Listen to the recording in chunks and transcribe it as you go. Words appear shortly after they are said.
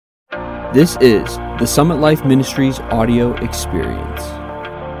This is the Summit Life Ministries audio experience.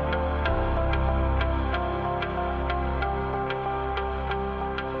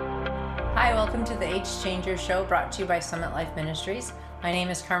 Hi, welcome to the Age Changer Show, brought to you by Summit Life Ministries. My name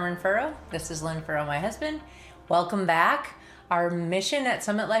is Carmen Furrow. This is Lynn Furrow, my husband. Welcome back. Our mission at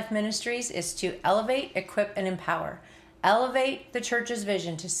Summit Life Ministries is to elevate, equip, and empower. Elevate the church's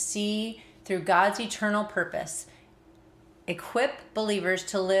vision to see through God's eternal purpose. Equip believers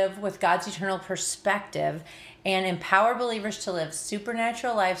to live with God's eternal perspective, and empower believers to live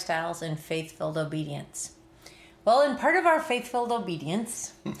supernatural lifestyles in faith-filled obedience. Well, in part of our faith-filled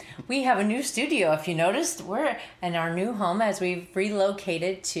obedience, we have a new studio. If you noticed, we're in our new home as we've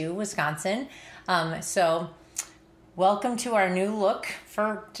relocated to Wisconsin. So welcome to our new look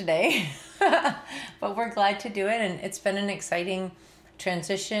for today. But we're glad to do it, and it's been an exciting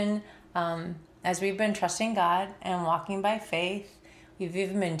transition as we've been trusting God and walking by faith. We've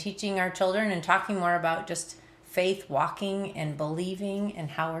even been teaching our children and talking more about just faith, walking and believing, and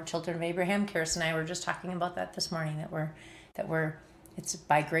how we're children of Abraham. Karis and I were just talking about that this morning, that we're it's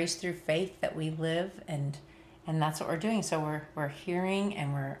by grace through faith that we live, and that's what we're doing. So we're hearing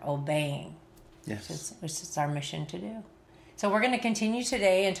and we're obeying. Yes. Which is our mission to do. So we're going to continue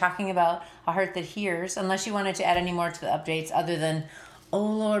today and talking about a heart that hears, unless you wanted to add any more to the updates other than, oh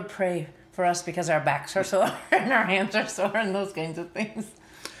Lord, pray for us because our backs are sore and our hands are sore and those kinds of things.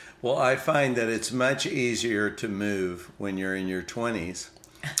 Well, I find that it's much easier to move when you're in your 20s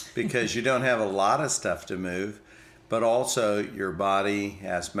because you don't have a lot of stuff to move, but also your body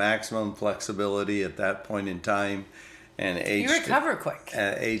has maximum flexibility at that point in time, and you recover quick.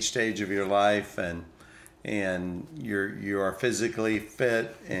 Age stage of your life, and you are physically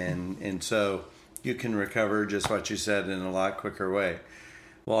fit, and so you can recover, just what you said, in a lot quicker way.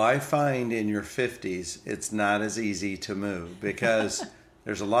 Well, I find in your 50s, it's not as easy to move because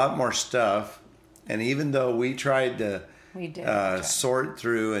there's a lot more stuff. And even though we tried to sort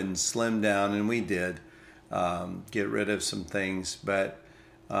through and slim down, and we did get rid of some things, but,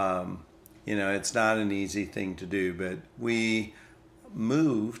 it's not an easy thing to do. But we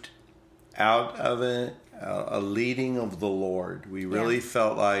moved out of a leading of the Lord. We really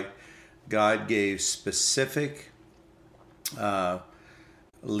felt like God gave specific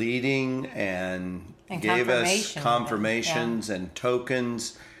leading and gave us confirmations and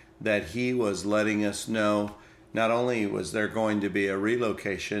tokens that he was letting us know not only was there going to be a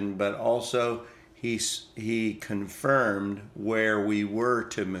relocation, but also he confirmed where we were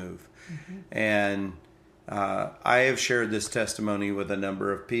to move. Mm-hmm. And I have shared this testimony with a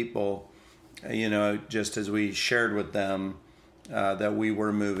number of people, just as we shared with them that we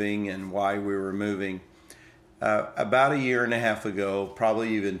were moving and why we were moving. About a year and a half ago,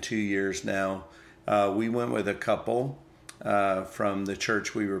 probably even 2 years now, we went with a couple from the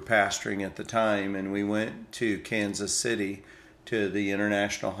church we were pastoring at the time, and we went to Kansas City to the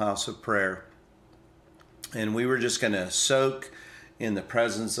International House of Prayer. And we were just going to soak in the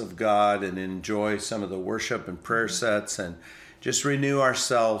presence of God and enjoy some of the worship and prayer sets and just renew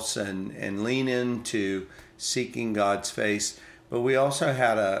ourselves and lean into seeking God's face. But we also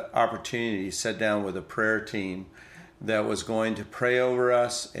had an opportunity to sit down with a prayer team that was going to pray over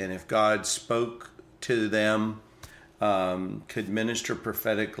us, and if God spoke to them, could minister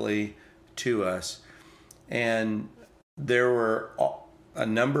prophetically to us. And there were a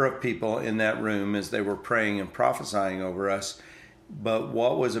number of people in that room as they were praying and prophesying over us. But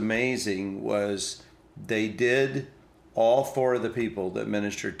what was amazing was they did, all four of the people that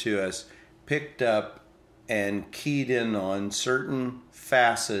ministered to us picked up and keyed in on certain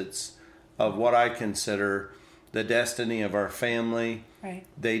facets of what I consider the destiny of our family. Right.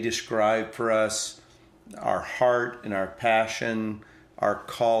 They described for us our heart and our passion, our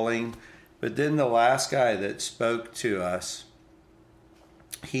calling. But then the last guy that spoke to us,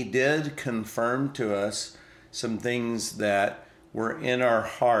 he did confirm to us some things that were in our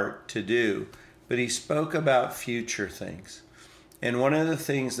heart to do. But he spoke about future things. And one of the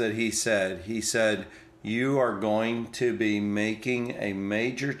things that he said, you are going to be making a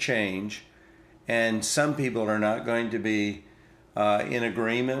major change, and some people are not going to be in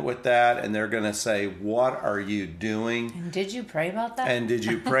agreement with that, and they're going to say, what are you doing? And did you pray about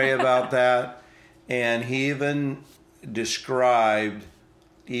that? And he even described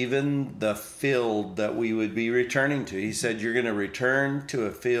even the field that we would be returning to. He said, you're going to return to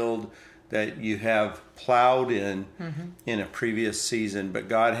a field that you have plowed in a previous season, but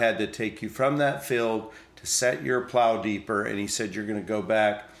God had to take you from that field to set your plow deeper, and he said you're going to go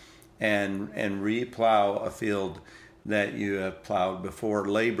back and re-plow a field that you have plowed before,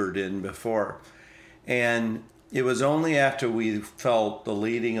 labored in before. And it was only after we felt the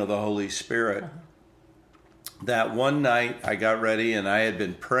leading of the Holy Spirit that one night I got ready and I had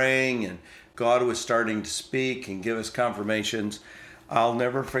been praying and God was starting to speak and give us confirmations. I'll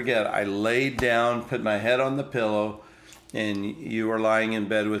never forget, I laid down, put my head on the pillow, and you were lying in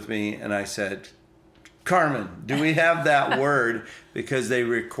bed with me, and I said, Carmen, do we have that word? Because they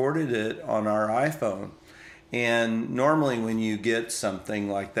recorded it on our iPhone. And normally when you get something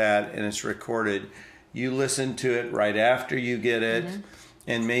like that and it's recorded, you listen to it right after you get it. Mm-hmm.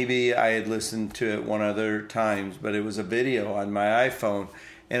 And maybe I had listened to it one other times, but it was a video on my iPhone.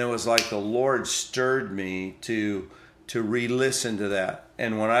 And it was like the Lord stirred me to re-listen to that.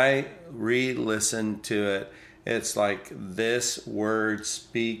 And when I re-listened to it, it's like this word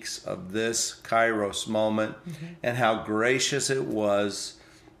speaks of this Kairos moment and how gracious it was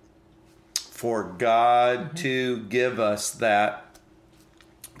for God to give us that.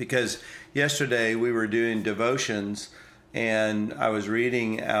 Because yesterday we were doing devotions and I was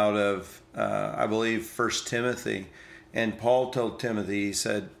reading out of, I believe, 1 Timothy. And Paul told Timothy, he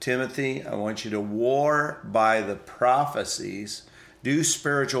said, Timothy, I want you to war by the prophecies, do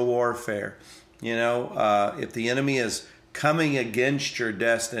spiritual warfare. You know, if the enemy is coming against your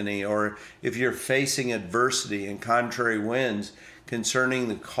destiny, or if you're facing adversity and contrary winds concerning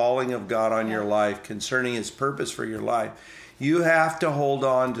the calling of God on your life, concerning his purpose for your life, you have to hold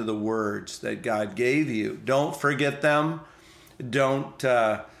on to the words that God gave you. Don't forget them. Don't,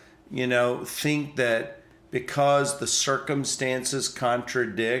 think that because the circumstances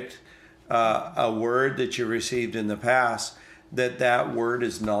contradict a word that you received in the past, that word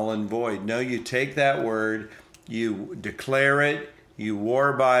is null and void. No, you take that word, you declare it, you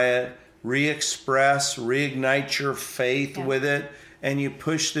war by it, re-express, reignite your faith with it, and you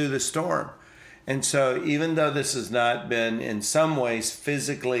push through the storm. And so even though this has not been in some ways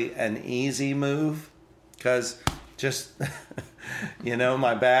physically an easy move, because just,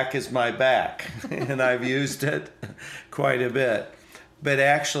 my back is my back, and I've used it quite a bit. But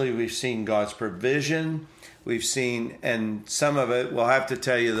actually we've seen God's provision. We've seen, and some of it, we'll have to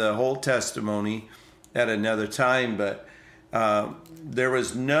tell you the whole testimony at another time, but there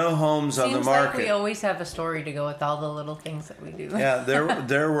was no homes on the market. Like we always have a story to go with all the little things that we do. Yeah,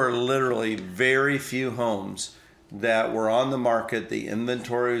 there were literally very few homes that were on the market. The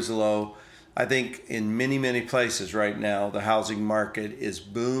inventory was low. I think in many, many places right now, the housing market is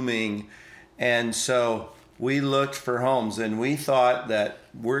booming. And so we looked for homes, and we thought that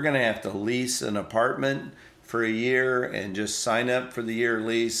we're going to have to lease an apartment for a year and just sign up for the year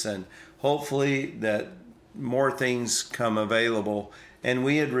lease, and hopefully that more things come available. And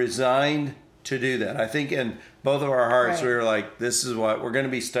we had resigned to do that. I think in both of our hearts, we were like, this is what we're going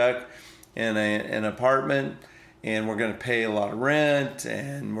to be stuck in an apartment, and we're going to pay a lot of rent,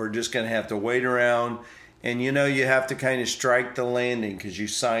 and we're just going to have to wait around. And you have to kind of strike the landing because you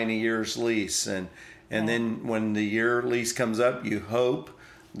sign a year's lease, and then when the year lease comes up, you hope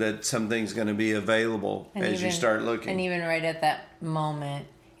that something's going to be available you start looking. And even right at that moment,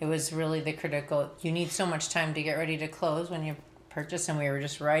 it was really the critical. You need so much time to get ready to close when you purchase, and we were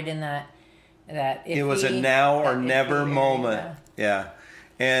just right in that it was a now or never moment. Yeah.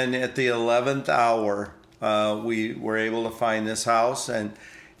 And at the 11th hour, we were able to find this house,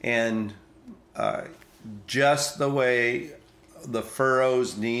 and just the way the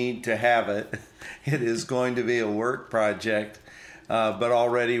furrows need to have it, it is going to be a work project. But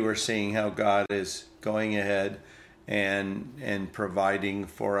already we're seeing how God is going ahead and providing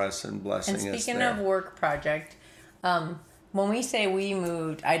for us and blessing us. And speaking of work project, when we say we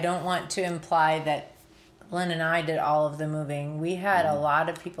moved, I don't want to imply that Lynn and I did all of the moving. We had a lot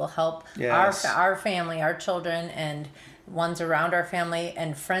of people help our family, our children, and ones around our family,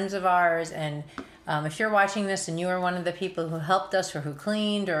 and friends of ours. And if you're watching this and you are one of the people who helped us or who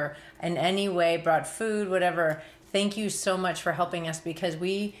cleaned or in any way brought food, whatever, thank you so much for helping us, because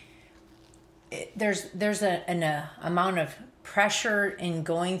there's an amount of pressure in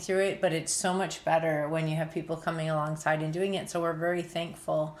going through it, but it's so much better when you have people coming alongside and doing it. So we're very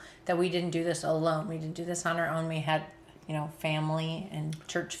thankful that we didn't do this alone. We didn't do this on our own. We had, family and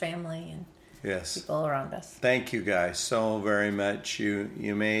church family and people around us. Thank you guys so very much.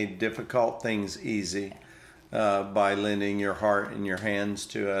 You made difficult things easy by lending your heart and your hands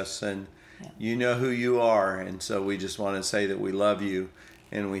to us, and you know who you are, and so we just want to say that we love you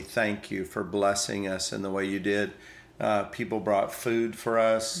and we thank you for blessing us in the way you did. People brought food for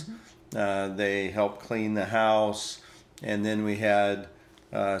us. They helped clean the house, and then we had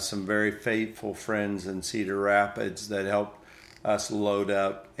some very faithful friends in Cedar Rapids that helped us load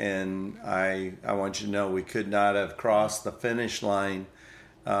up, and I want you to know we could not have crossed the finish line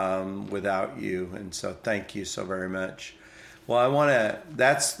without you. And so thank you so very much. Well,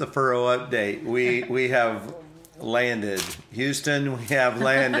 that's the Furrow update. We have landed. Houston, we have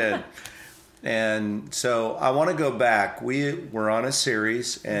landed. And so I want to go back. We were on a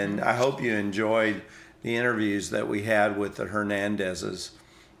series, and I hope you enjoyed the interviews that we had with the Hernandezes.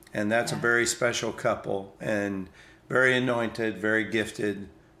 And that's a very special couple and very anointed, very gifted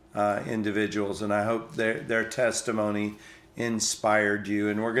individuals. And I hope their testimony inspired you.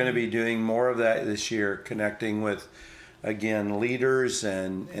 And we're going to be doing more of that this year, connecting with, again, leaders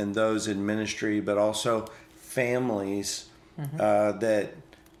and those in ministry, but also families that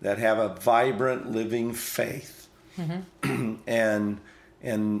have a vibrant, living faith. and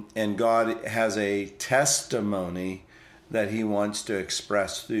God has a testimony that he wants to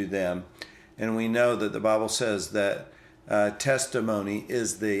express through them. And we know that the Bible says that testimony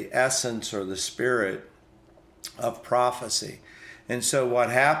is the essence or the spirit of prophecy. And so what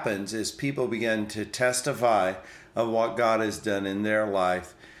happens is people begin to testify of what God has done in their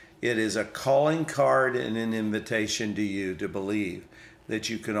life. It is a calling card and an invitation to you to believe that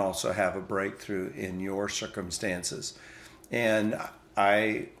you can also have a breakthrough in your circumstances. And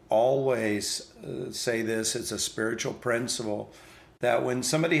I always say this, it's a spiritual principle, that when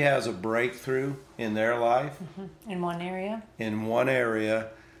somebody has a breakthrough in their life, in one area,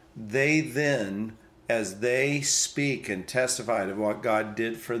 they then, as they speak and testify to what God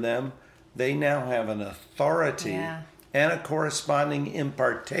did for them, they now have an authority and a corresponding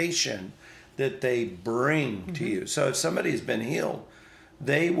impartation that they bring to you. So if somebody's been healed,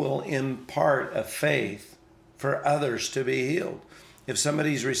 they will impart a faith for others to be healed. If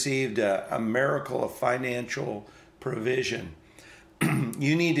somebody's received a miracle of financial provision,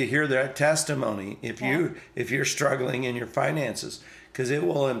 you need to hear that testimony if you're struggling in your finances, because it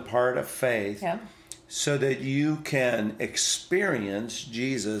will impart a faith so that you can experience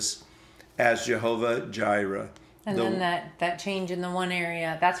Jesus as Jehovah Jireh. And then that change in the one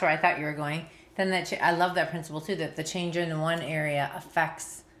area, that's where I thought you were going. Then I love that principle too, that the change in one area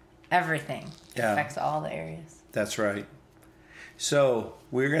affects everything. It affects all the areas. That's right. So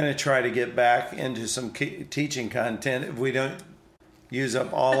we're going to try to get back into some teaching content if we don't use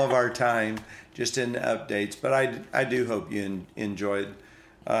up all of our time just in the updates. But I do hope you enjoyed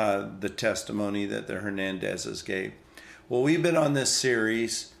the testimony that the Hernandezes gave. Well, we've been on this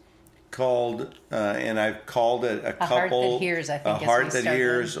series called, and I've called it a couple. Heart that hears, I think. A heart that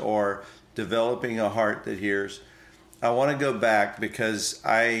hears, or developing a heart that hears. I want to go back because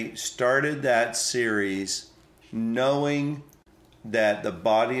I started that series knowing that the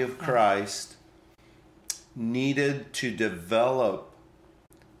body of Christ needed to develop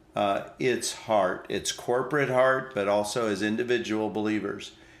its heart, its corporate heart, but also as individual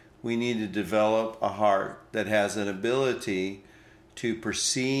believers. We need to develop a heart that has an ability to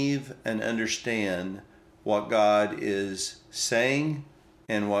perceive and understand what God is saying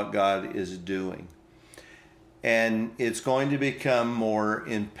and what God is doing. And it's going to become more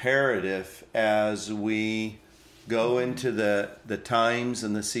imperative as we go into the times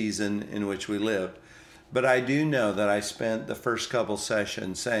and the season in which we live. But I do know that I spent the first couple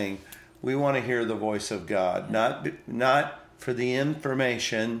sessions saying we want to hear the voice of God, not for the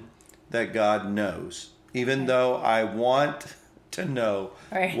information that God knows, even though I want to know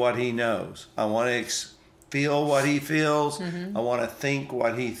what he knows. I want to feel what he feels. I want to think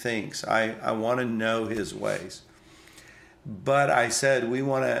what he thinks. I want to know his ways. But I said we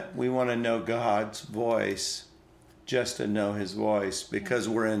want to know God's voice, just to know his voice, because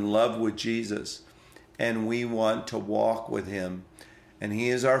we're in love with Jesus and we want to walk with him. And he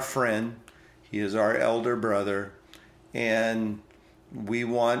is our friend. He is our elder brother. And we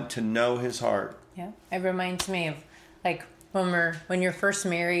want to know his heart. Yeah. It reminds me of like when you're first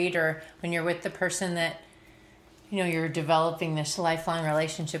married, or when you're with the person that you're developing this lifelong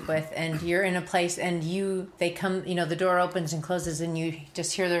relationship with, and you're in a place and they come, the door opens and closes and you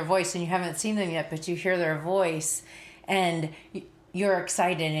just hear their voice, and you haven't seen them yet, but you hear their voice and you're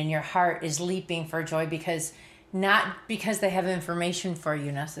excited and your heart is leaping for joy, not because they have information for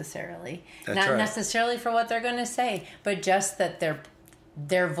you necessarily, necessarily for what they're going to say, but just that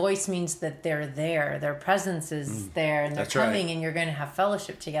their voice means that they're there, their presence is there, and they're coming, and you're going to have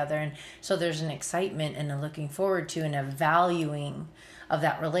fellowship together. And so there's an excitement and a looking forward to and a valuing of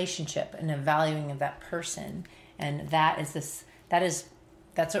that relationship and a valuing of that person. And that's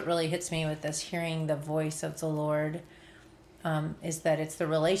what really hits me with this, hearing the voice of the Lord, is that it's the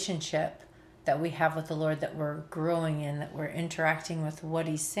relationship that we have with the Lord that we're growing in, that we're interacting with what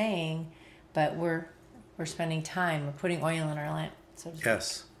he's saying, but we're spending time, we're putting oil in our lamp.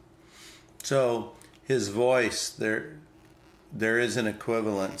 Yes. So his voice, there there is an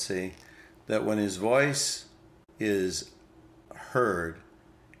equivalency that when his voice is heard,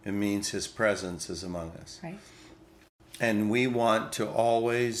 it means his presence is among us. Right. And we want to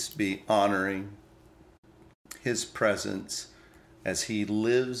always be honoring his presence as he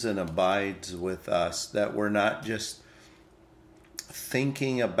lives and abides with us, that we're not just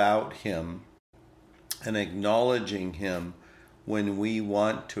thinking about him and acknowledging him when we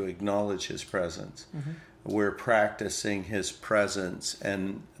want to acknowledge his presence. Mm-hmm. We're practicing his presence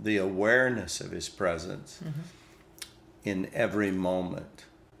and the awareness of his presence mm-hmm. in every moment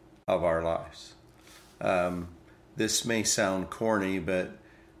of our lives. This may sound corny, but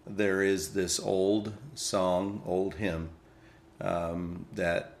there is this old song, old hymn,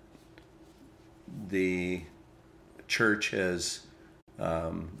 that the church has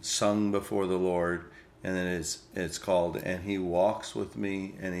sung before the Lord, and then it's called "And He Walks with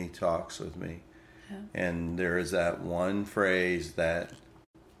Me and He Talks with Me." Yeah. And there is that one phrase that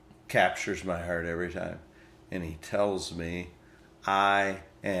captures my heart every time, and He tells me, "I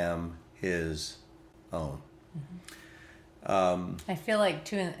am His own." Mm-hmm. I feel like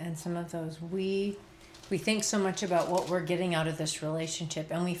too, in some of those, we think so much about what we're getting out of this relationship,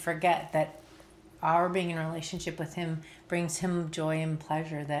 and we forget that our being in a relationship with him brings him joy and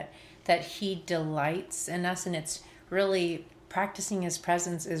pleasure, that he delights in us, and it's really practicing his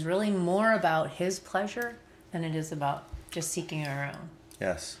presence is really more about his pleasure than it is about just seeking our own.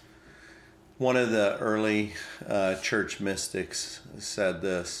 Yes. One of the early church mystics said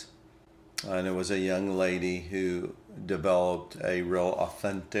this, and it was a young lady who developed a real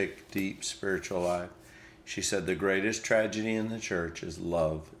authentic, deep spiritual life. She said, the greatest tragedy in the church is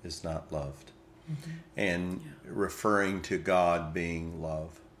love is not loved. Mm-hmm. And referring to God being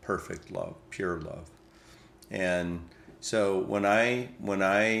love, perfect love, pure love. And so when I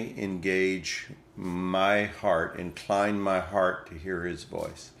engage my heart, incline my heart to hear his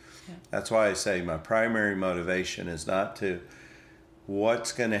voice, that's why I say my primary motivation is not to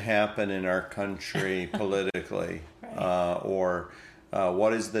what's going to happen in our country politically, right. Or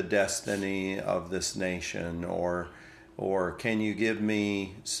what is the destiny of this nation, or can you give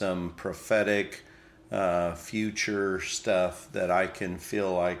me some prophetic future stuff that I can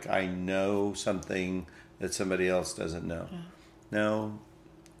feel like I know something that somebody else doesn't know. Yeah. No,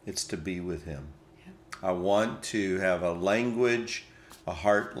 it's to be with him. Yeah. I want to have a language, a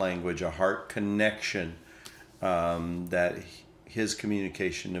heart connection, that his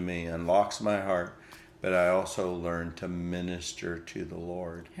communication to me unlocks my heart, but I also learn to minister to the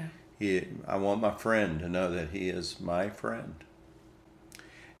Lord. Yeah. I want my friend to know that he is my friend.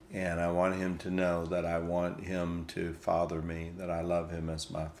 And I want him to know that I want him to father me, that I love him as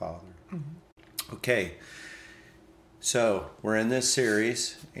my father. Mm-hmm. Okay, so we're in this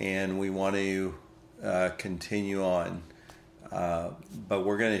series, and we want to continue on. But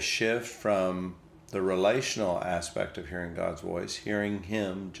we're going to shift from the relational aspect of hearing God's voice, hearing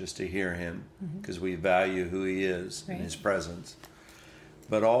him just to hear him, because we value who he is and his presence.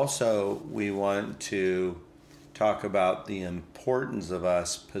 But also we want to talk about the importance of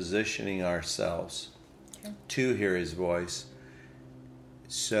us positioning ourselves to hear his voice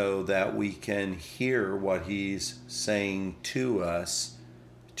so that we can hear what he's saying to us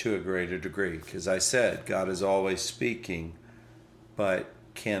to a greater degree. Because I said, God is always speaking, but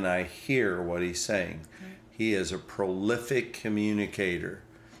can I hear what he's saying? Right. He is a prolific communicator,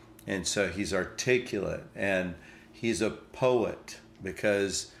 and so he's articulate, and he's a poet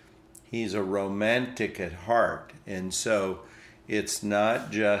because he's a romantic at heart. And so it's not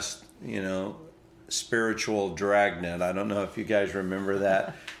just, spiritual dragnet. I don't know if you guys remember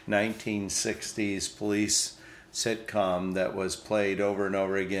that 1960s police sitcom that was played over and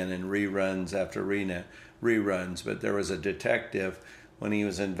over again in reruns after reruns, but there was a detective when he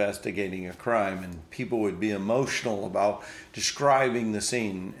was investigating a crime, and people would be emotional about describing the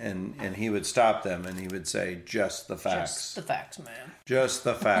scene, and he would stop them and he would say, just the facts. Just the facts, man. Just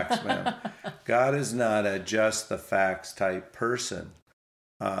the facts, man. God is not a just the facts type person.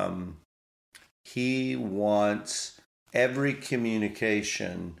 He wants every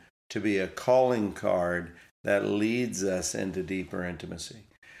communication to be a calling card that leads us into deeper intimacy.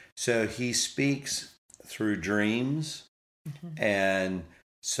 So he speaks through dreams. Mm-hmm. And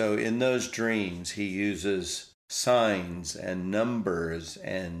so in those dreams, he uses signs and numbers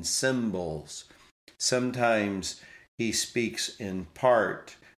and symbols. Sometimes he speaks in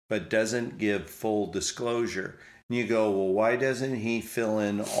part, but doesn't give full disclosure. And you go, well, why doesn't he fill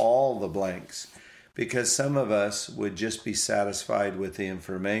in all the blanks? Because some of us would just be satisfied with the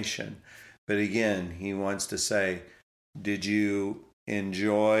information. But again, he wants to say, did you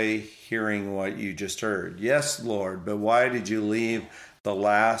enjoy hearing what you just heard. Yes, Lord, but why did you leave the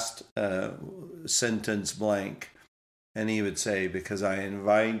last sentence blank? And he would say, because I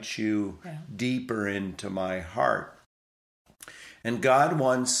invite you deeper into my heart. And God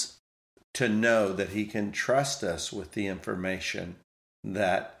wants to know that he can trust us with the information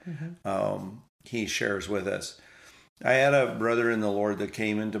that he shares with us. I had a brother in the Lord that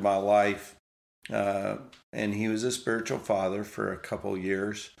came into my life, and he was a spiritual father for a couple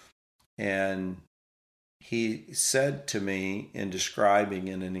years. And he said to me in describing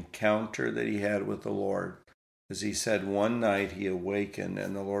an encounter that he had with the Lord, as he said, one night he awakened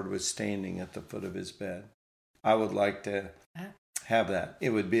and the Lord was standing at the foot of his bed. I would like to have that. It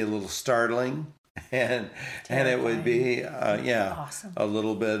would be a little startling, and it would be awesome. A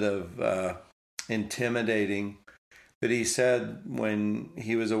little bit of intimidating. But he said when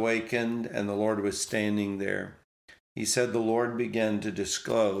he was awakened and the Lord was standing there, he said the Lord began to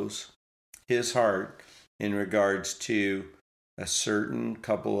disclose his heart in regards to a certain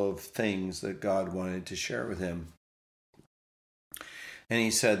couple of things that God wanted to share with him. And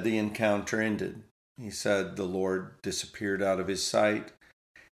he said the encounter ended. He said the Lord disappeared out of his sight.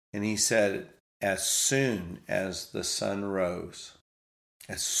 And he said, as soon as the sun rose,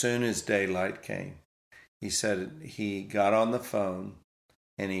 as soon as daylight came, he said he got on the phone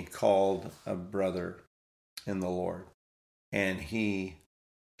and he called a brother in the Lord. And he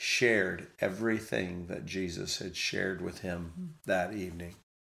shared everything that Jesus had shared with him that evening.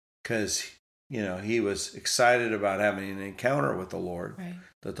 Because, he was excited about having an encounter with the Lord,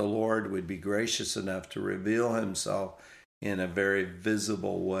 that the Lord would be gracious enough to reveal himself in a very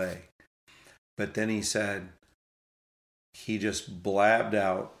visible way. But then he said, he just blabbed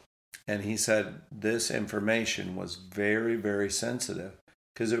out, and he said this information was very, very sensitive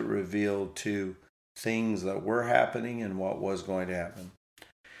because it revealed to things that were happening and what was going to happen.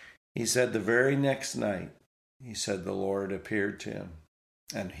 He said the very next night, he said the Lord appeared to him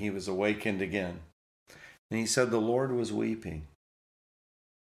and he was awakened again. And he said the Lord was weeping.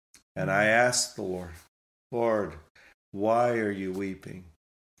 And I asked the Lord, Lord, why are you weeping?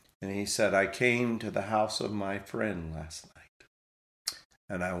 And he said, I came to the house of my friend last night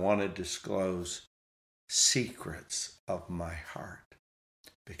and I want to disclose secrets of my heart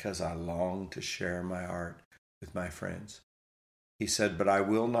because I long to share my heart with my friends. He said, but I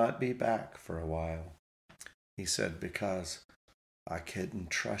will not be back for a while. He said, because I couldn't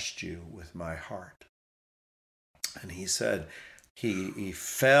trust you with my heart. And he said, he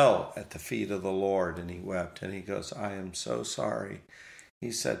fell at the feet of the Lord and he wept. And he goes, I am so sorry.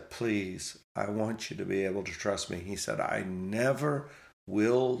 He said, please, I want you to be able to trust me. He said, I never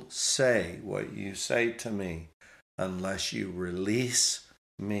will say what you say to me unless you release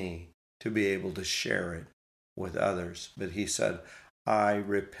me to be able to share it with others. But he said, I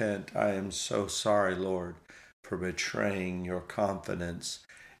repent. I am so sorry, Lord, for betraying your confidence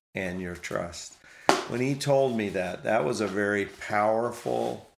and your trust. When he told me that, that was a very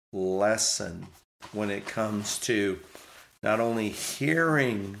powerful lesson when it comes to not only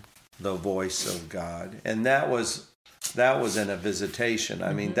hearing the voice of God, and that was in a visitation.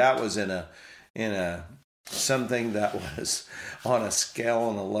 I mean, that was in a something that was on a scale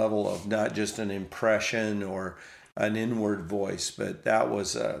and a level of not just an impression or an inward voice, but that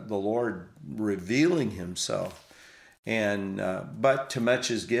was the Lord revealing himself. And but to much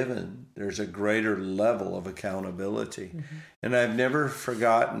is given, there's a greater level of accountability. And I've never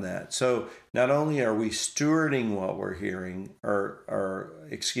forgotten that. So not only are we stewarding what we're hearing,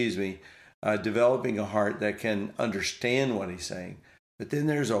 developing a heart that can understand what he's saying, but then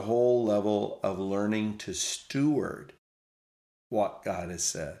there's a whole level of learning to steward what God has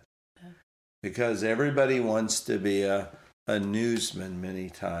said. Because everybody wants to be a newsman many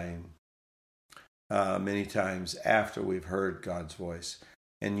times after we've heard God's voice.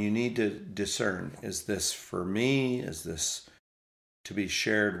 And you need to discern, is this for me? Is this to be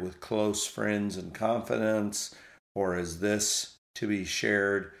shared with close friends and confidence? Or is this to be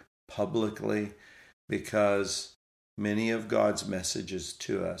shared publicly? Because many of God's messages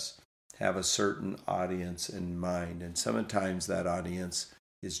to us have a certain audience in mind. And sometimes that audience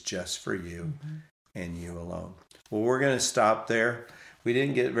is just for you and you alone. Well, we're going to stop there. We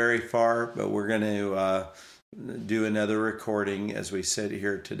didn't get very far, but we're going to do another recording as we sit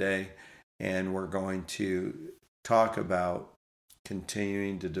here today, and we're going to talk about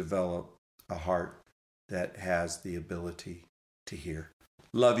continuing to develop a heart that has the ability to hear.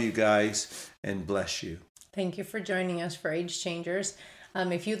 Love you guys and bless you. Thank you for joining us for Age Changers.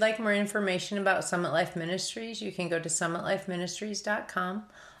 If you'd like more information about Summit Life Ministries, you can go to summitlifeministries.com.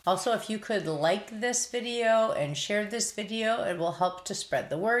 Also, if you could like this video and share this video, it will help to spread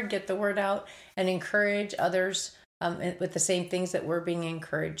the word, get the word out, and encourage others with the same things that we're being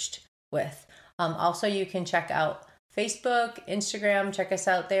encouraged with. Also, you can check out Facebook, Instagram, check us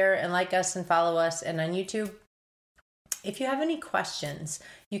out there and like us and follow us, and on YouTube. If you have any questions,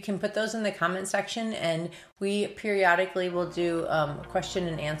 you can put those in the comment section, and we periodically will do question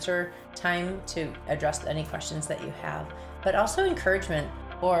and answer time to address any questions that you have. But also encouragement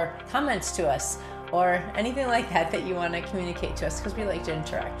or comments to us or anything like that you want to communicate to us, because we like to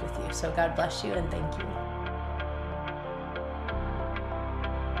interact with you. So God bless you and thank you.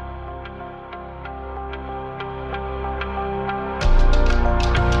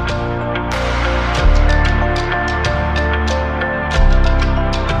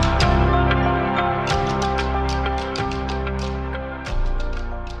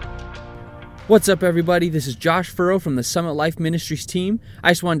 What's up, everybody? This is Josh Furrow from the Summit Life Ministries team.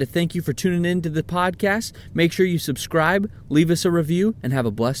 I just wanted to thank you for tuning in to the podcast. Make sure you subscribe, leave us a review, and have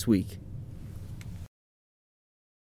a blessed week.